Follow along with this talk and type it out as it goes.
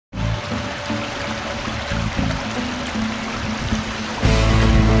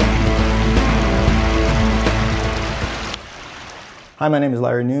Hi, my name is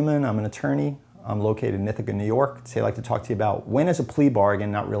Larry Newman. I'm an attorney. I'm located in Ithaca, New York. Today I'd like to talk to you about when is a plea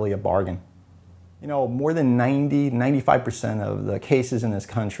bargain not really a bargain. You know, more than 95% of the cases in this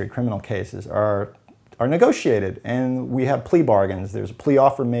country, criminal cases, are negotiated, and we have plea bargains. There's a plea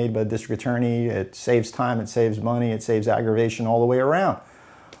offer made by the district attorney. It saves time, it saves money, it saves aggravation all the way around.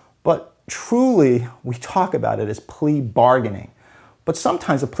 But truly, we talk about it as plea bargaining. But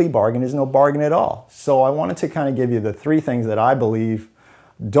sometimes a plea bargain is no bargain at all. So I wanted to kind of give you the three things that I believe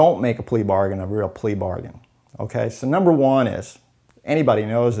don't make a plea bargain a real plea bargain. Okay, so number one is, anybody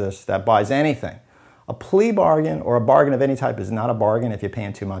knows this that buys anything. A plea bargain or a bargain of any type is not a bargain if you're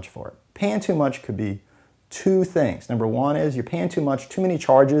paying too much for it. Paying too much could be two things. Number one is you're paying too much, too many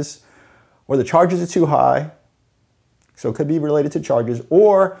charges, or the charges are too high, so it could be related to charges,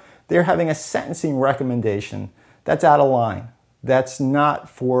 or they're having a sentencing recommendation that's out of line. That's not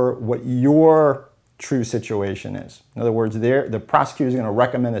for what your true situation is. In other words, the prosecutor is going to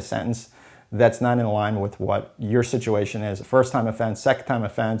recommend a sentence that's not in line with what your situation is. A first-time offense, second-time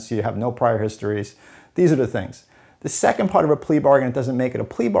offense, you have no prior histories. These are the things. The second part of a plea bargain that doesn't make it a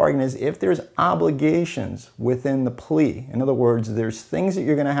plea bargain is if there's obligations within the plea. In other words, there's things that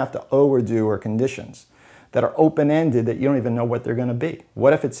you're going to have to owe or do or conditions that are open-ended that you don't even know what they're going to be.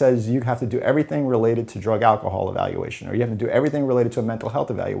 What if it says you have to do everything related to drug alcohol evaluation, or you have to do everything related to a mental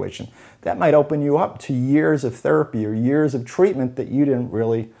health evaluation? That might open you up to years of therapy or years of treatment that you didn't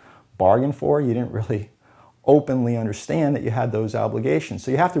really bargain for. You didn't really openly understand that you had those obligations.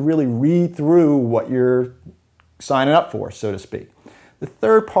 So you have to really read through what you're signing up for, so to speak. The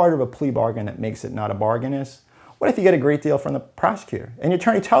third part of a plea bargain that makes it not a bargain is, what if you get a great deal from the prosecutor and your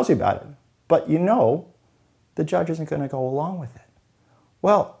attorney tells you about it, but you know the judge isn't going to go along with it?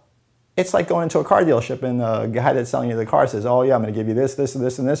 Well, it's like going into a car dealership and the guy that's selling you the car says, oh yeah, I'm going to give you this, this, and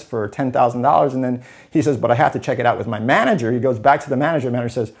this, and this for $10,000. And then he says, but I have to check it out with my manager. He goes back to the manager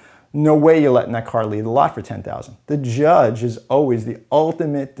says, no way you're letting that car leave the lot for $10,000. The judge is always the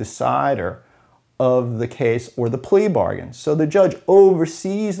ultimate decider of the case or the plea bargain. So the judge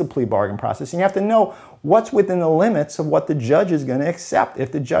oversees the plea bargain process, and you have to know what's within the limits of what the judge is going to accept.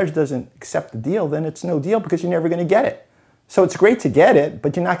 If the judge doesn't accept the deal, then it's no deal because you're never going to get it. So it's great to get it,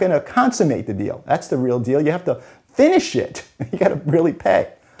 but you're not going to consummate the deal. That's the real deal. You have to finish it. You got to really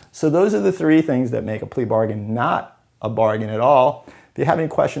pay. So those are the three things that make a plea bargain not a bargain at all. If you have any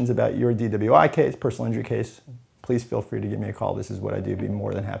questions about your DWI case, personal injury case, please feel free to give me a call. This is what I do. I'd be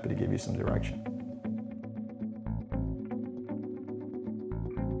more than happy to give you some direction.